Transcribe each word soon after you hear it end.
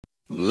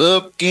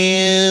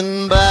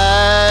Looking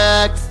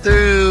back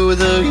through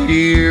the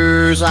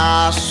years,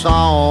 I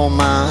saw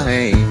my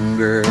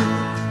anger.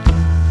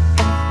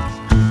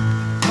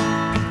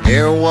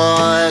 There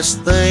was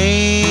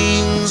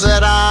things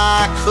that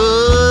I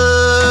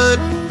could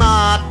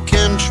not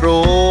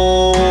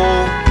control.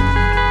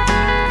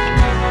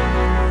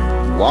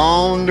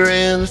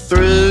 Wandering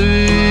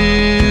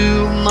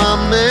through my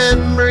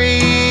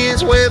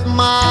memories with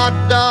my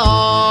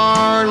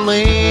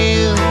darling.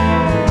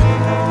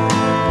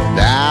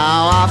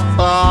 Now I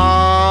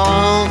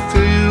fall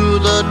through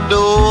the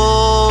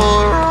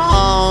door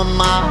on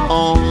my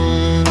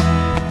own.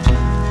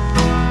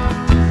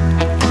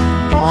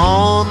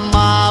 On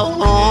my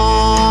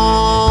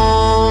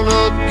own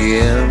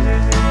again.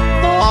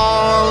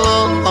 All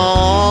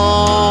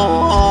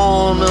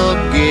alone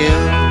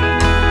again.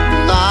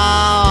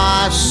 Now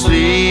I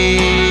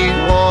see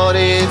what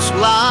it's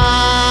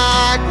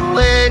like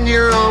when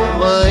you're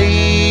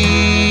away.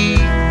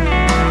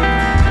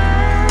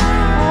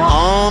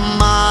 On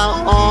my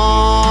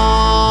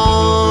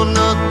own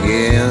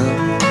again.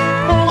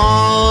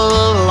 All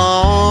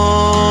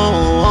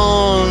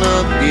alone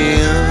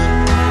again.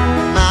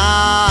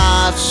 Now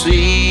I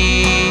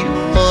see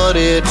what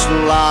it's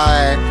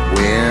like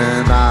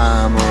when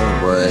I'm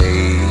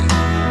away.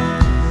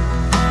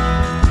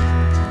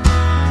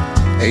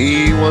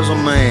 He was a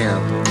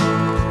man,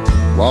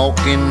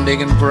 walking,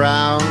 digging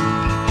proud,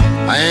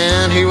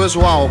 and he was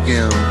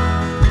walking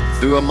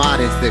through a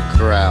mighty thick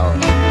crowd.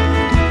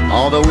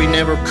 Although we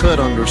never could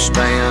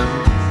understand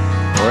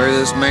where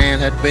this man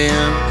had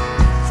been,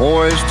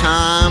 for as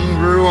time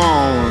grew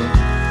on,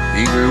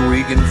 he grew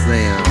weak and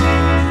thin.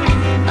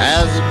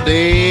 As the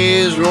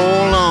days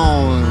rolled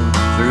on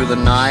through the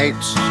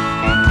nights,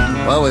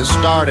 well, he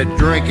started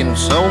drinking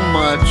so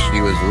much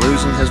he was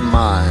losing his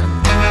mind.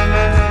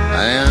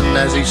 And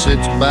as he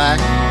sits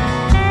back,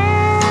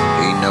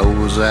 he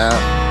knows that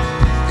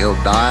he'll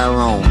die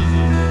alone.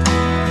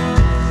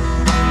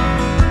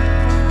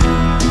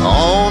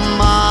 On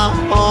my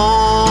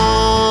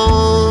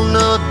own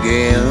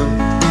again.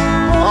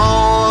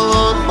 All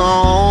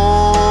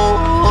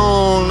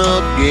alone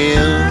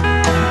again.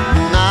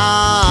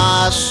 Now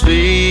I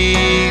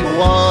see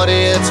what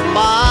it's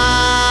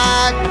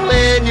like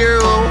when you're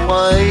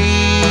away.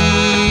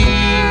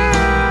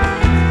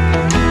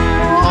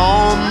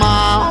 On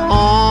my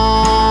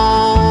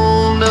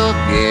own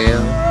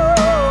again.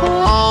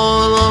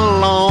 All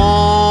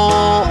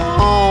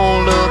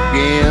alone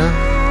again.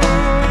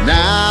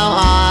 Now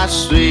I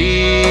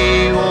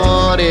see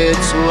what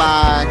it's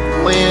like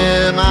when